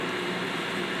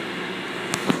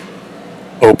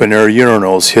open-air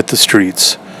urinals hit the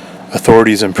streets,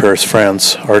 authorities in Paris,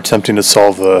 France are attempting to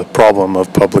solve the problem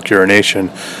of public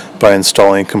urination by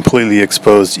installing completely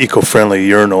exposed eco-friendly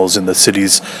urinals in the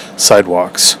city's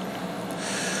sidewalks.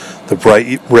 The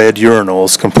bright red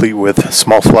urinals, complete with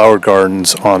small flower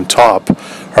gardens on top,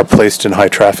 are placed in high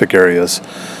traffic areas,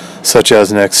 such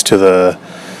as next to the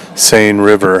Seine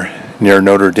River near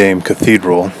Notre Dame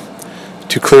Cathedral.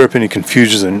 To clear up any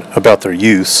confusion about their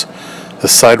use, the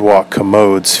sidewalk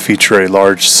commodes feature a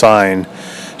large sign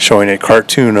showing a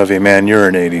cartoon of a man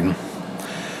urinating.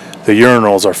 The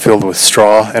urinals are filled with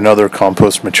straw and other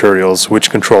compost materials which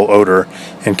control odor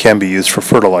and can be used for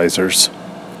fertilizers.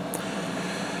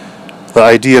 The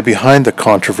idea behind the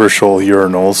controversial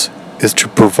urinals is to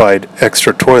provide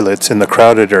extra toilets in the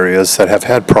crowded areas that have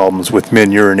had problems with men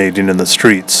urinating in the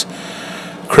streets.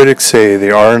 Critics say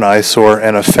they are an eyesore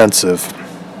and offensive.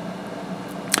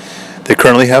 They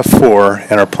currently have 4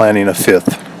 and are planning a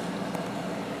 5th.